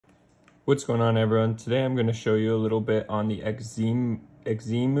What's going on, everyone? Today I'm going to show you a little bit on the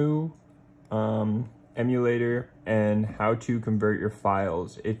XEMU emulator and how to convert your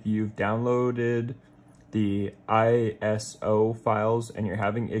files. If you've downloaded the ISO files and you're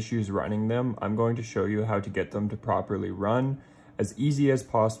having issues running them, I'm going to show you how to get them to properly run as easy as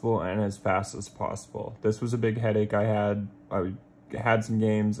possible and as fast as possible. This was a big headache I had. I had some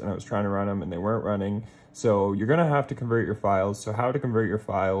games and I was trying to run them and they weren't running. So you're going to have to convert your files. So how to convert your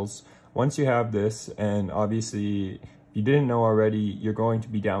files. Once you have this, and obviously if you didn't know already, you're going to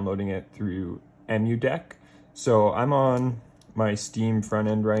be downloading it through EmuDeck. So I'm on my Steam front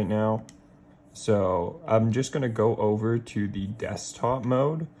end right now. So I'm just going to go over to the desktop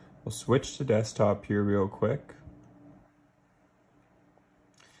mode. We'll switch to desktop here real quick.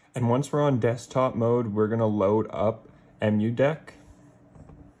 And once we're on desktop mode, we're going to load up EmuDeck.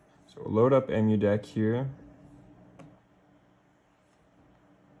 So we'll load up EmuDeck here.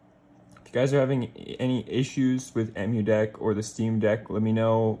 If you guys are having any issues with EmuDeck or the Steam Deck, let me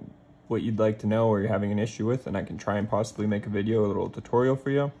know what you'd like to know or you're having an issue with, and I can try and possibly make a video, a little tutorial for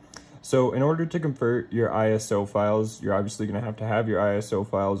you. So in order to convert your ISO files, you're obviously going to have your ISO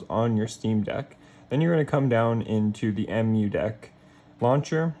files on your Steam Deck. Then you're going to come down into the EmuDeck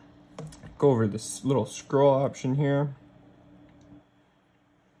launcher, go over this little scroll option here.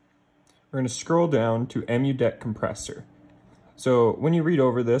 We're going to scroll down to EmuDeck compressor. So when you read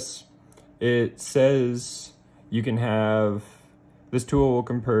over this, it says you can have, this tool will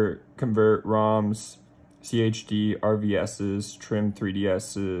convert ROMs, CHD, RVSs, trim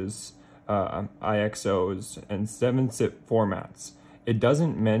 3DSs, IXOs, and 7-zip formats. It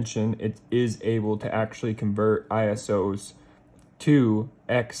doesn't mention it is able to actually convert ISOs to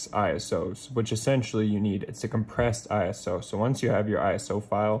XISOs, which essentially you need. It's a compressed ISO. So once you have your ISO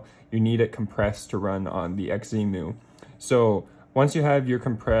file, you need it compressed to run on the XEMU. So once you have your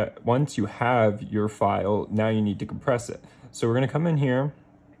file, now you need to compress it. So we're going to come in here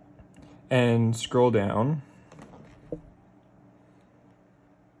and scroll down.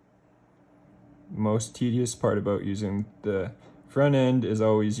 Most tedious part about using the front end is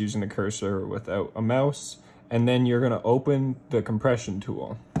always using the cursor without a mouse. And then you're going to open the compression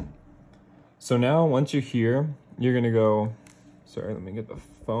tool. So now once you're here, you're going to go, sorry, let me get the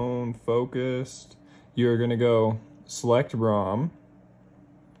phone focused. You're going to go select ROM.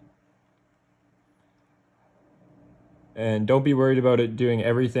 And don't be worried about it doing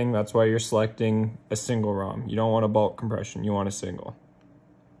everything. That's why you're selecting a single ROM. You don't want a bulk compression, you want a single.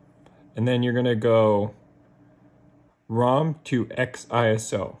 And then you're going to go ROM to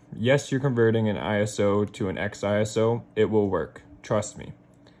XISO. Yes, you're converting an ISO to an XISO. It will work. Trust me.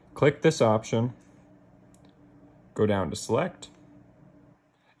 Click this option. Go down to select.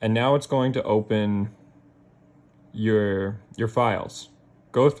 And now it's going to open your files.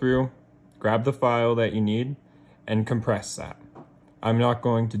 Go through, grab the file that you need, and compress that. I'm not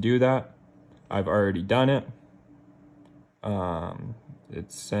going to do that. I've already done it.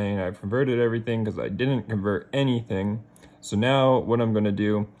 It's saying I've converted everything because I didn't convert anything. So now what I'm going to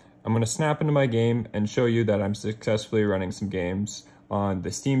do, I'm going to snap into my game and show you that I'm successfully running some games on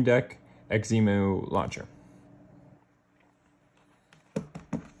the Steam Deck XEMU launcher.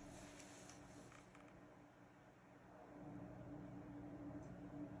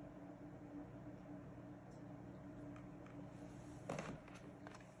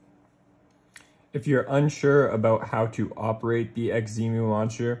 If you're unsure about how to operate the XEMU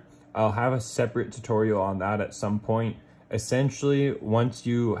launcher, I'll have a separate tutorial on that at some point. Essentially, once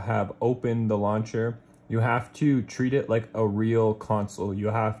you have opened the launcher, you have to treat it like a real console. You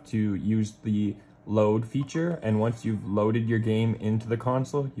have to use the load feature, and once you've loaded your game into the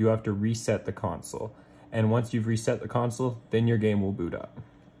console, you have to reset the console. And once you've reset the console, then your game will boot up.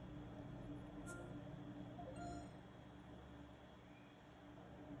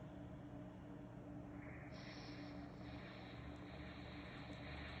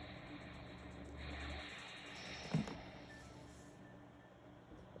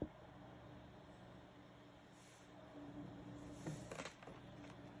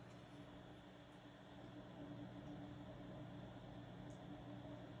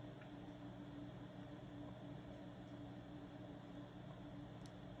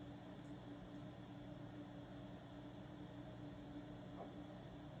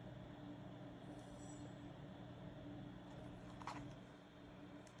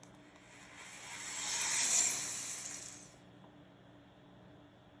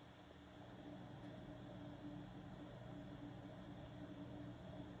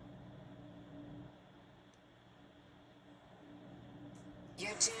 You're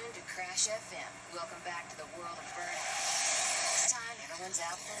tuned to Crash FM. Welcome back to the world of burnout. It's time to one's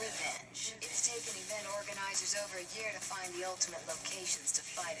out for revenge. It's taken event organizers over a year to find the ultimate locations to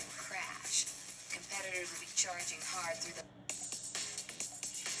fight and crash. Competitors will be charging hard through the...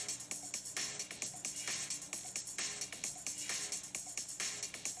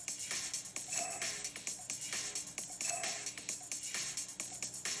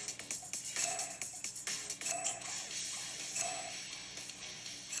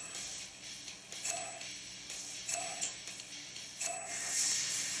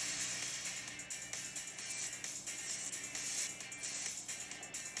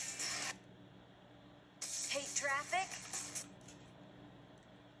 Hate traffic?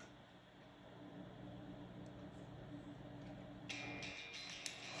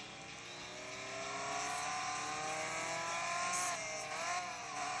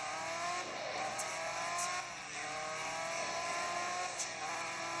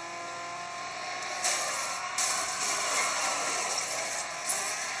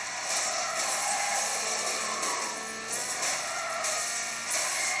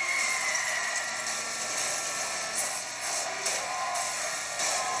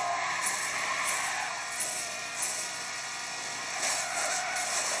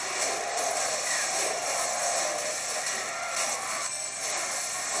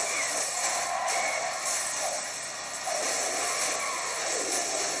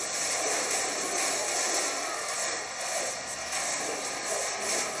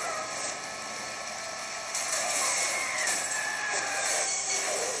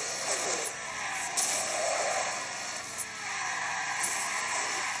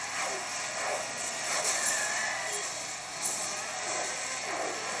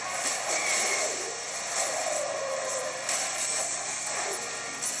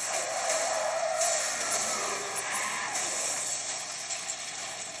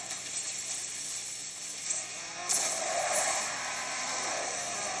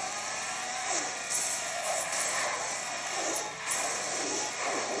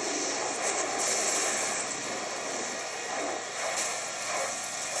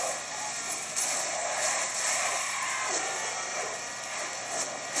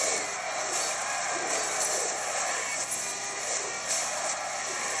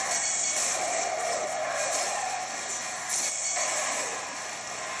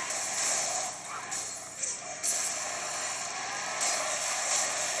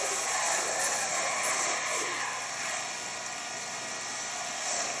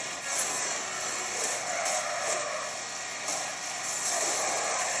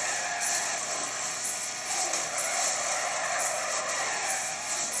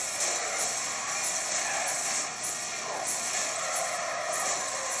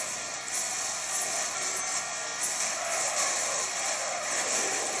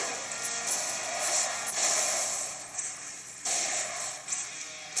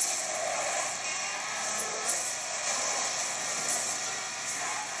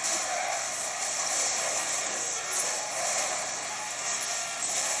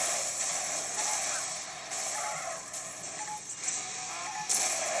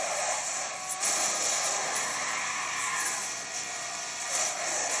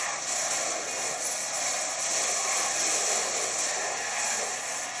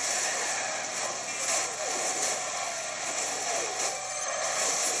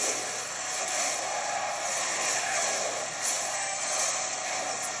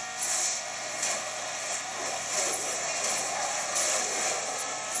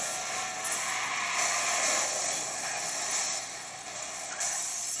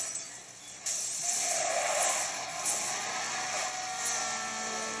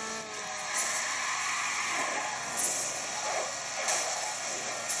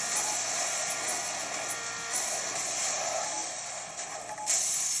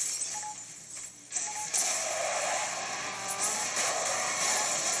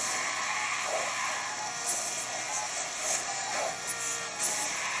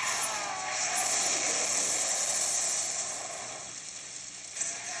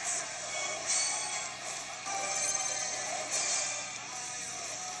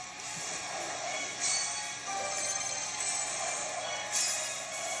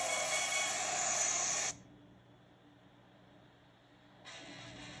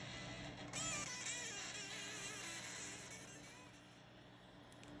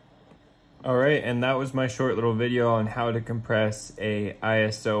 Alright, and that was my short little video on how to compress a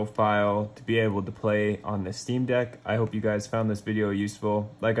ISO file to be able to play on the Steam Deck. I hope you guys found this video useful.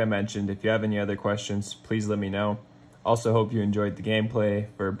 Like I mentioned, if you have any other questions, please let me know. Also hope you enjoyed the gameplay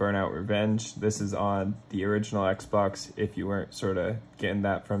for Burnout Revenge. This is on the original Xbox if you weren't sort of getting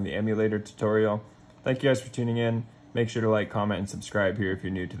that from the emulator tutorial. Thank you guys for tuning in, Make sure to like, comment, and subscribe here if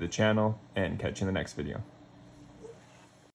you're new to the channel, and catch you in the next video.